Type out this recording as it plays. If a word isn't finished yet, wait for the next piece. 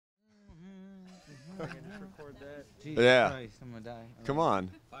Jesus Yeah. Christ, I'm gonna die. Come on.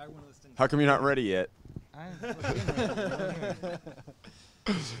 How come you're not ready yet?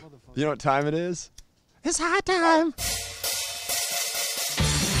 You know what time it is? It's high time.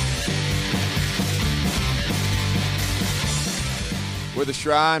 We're the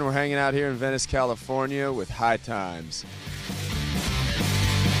Shrine. We're hanging out here in Venice, California with High Times.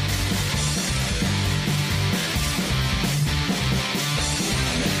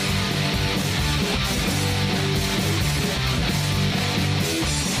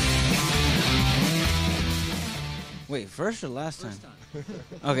 Wait, first or last time?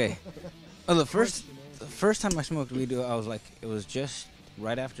 Okay. Oh, the first time I smoked weed, I was like, it was just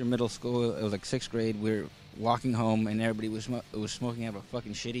right after middle school. It was like 6th grade. We were walking home, and everybody was smoking out of a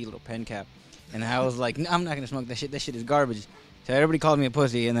fucking shitty little pen cap. And I was like, no, I'm not gonna smoke that shit. That shit is garbage. So everybody called me a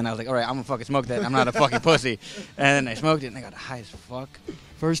pussy, and then I was like, all right, I'm gonna fucking smoke that. I'm not a fucking pussy. And then I smoked it, and I got high as fuck.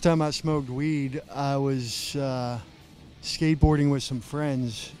 First time I smoked weed, I was skateboarding with some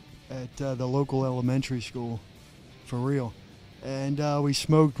friends at the local elementary school, for real. And we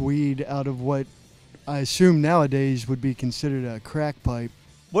smoked weed out of what I assume nowadays would be considered a crack pipe.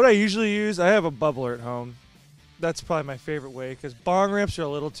 What I usually use, I have a bubbler at home. That's probably my favorite way because bong rips are a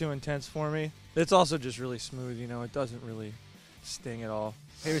little too intense for me. It's also just really smooth, you know, it doesn't really sting at all.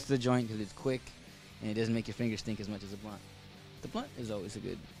 Here's the joint because it's quick, and it doesn't make your fingers stink as much as a blunt. The blunt is always a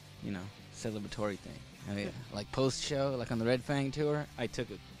good, you know, celebratory thing. I mean, like post-show, like on the Red Fang tour, I took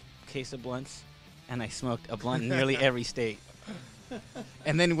a case of blunts, and I smoked a blunt in nearly every state.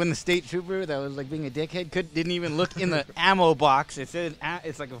 And then when the state trooper that was like being a dickhead didn't even look in the ammo box. It said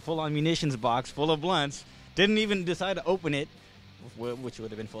it's like a full-on munitions box full of blunts. Didn't even decide to open it, which would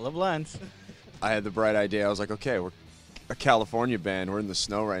have been full of blunts. I had the bright idea. I was like, okay, we're a California band. We're in the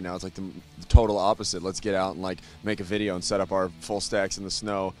snow right now. It's like the total opposite. Let's get out and like make a video and set up our full stacks in the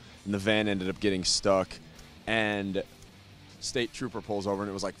snow. And the van ended up getting stuck, and state trooper pulls over, and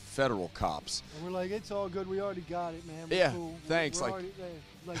it was like federal cops. And we're like, it's all good. We already got it, man. Yeah, thanks, We're like- already there.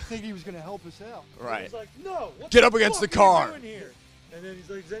 Like thinking he was going to help us out. Right. He's like, no, what Get the up against fuck the are you car. doing here? And then he's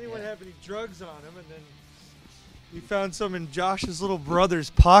like, does anyone have any drugs on him? And then he found some in Josh's little brother's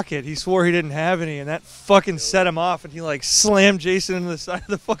pocket. He swore he didn't have any, and that fucking set him off, and he like slammed Jason into the side of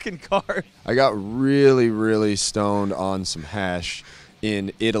the fucking car. I got really, really stoned on some hash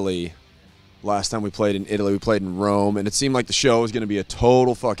in Italy. Last time we played in Italy, we played in Rome, and it seemed like the show was going to be a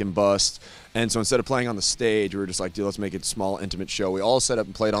total fucking bust. And so instead of playing on the stage, we were just like, dude, let's make it a small, intimate show. We all set up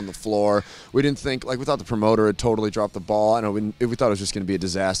and played on the floor. We didn't think, like, we thought the promoter had totally dropped the ball. I know we thought it was just going to be a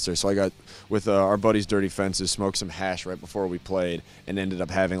disaster. So I got with our buddies Dirty Fences, smoked some hash right before we played, and ended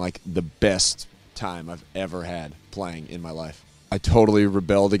up having like the best time I've ever had playing in my life. I totally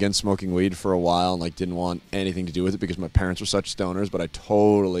rebelled against smoking weed for a while and like didn't want anything to do with it because my parents were such stoners, but I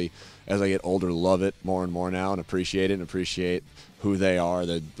totally, as I get older, love it more and more now and appreciate it and appreciate who they are.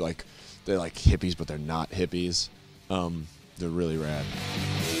 They're like hippies, but they're not hippies. They're really rad.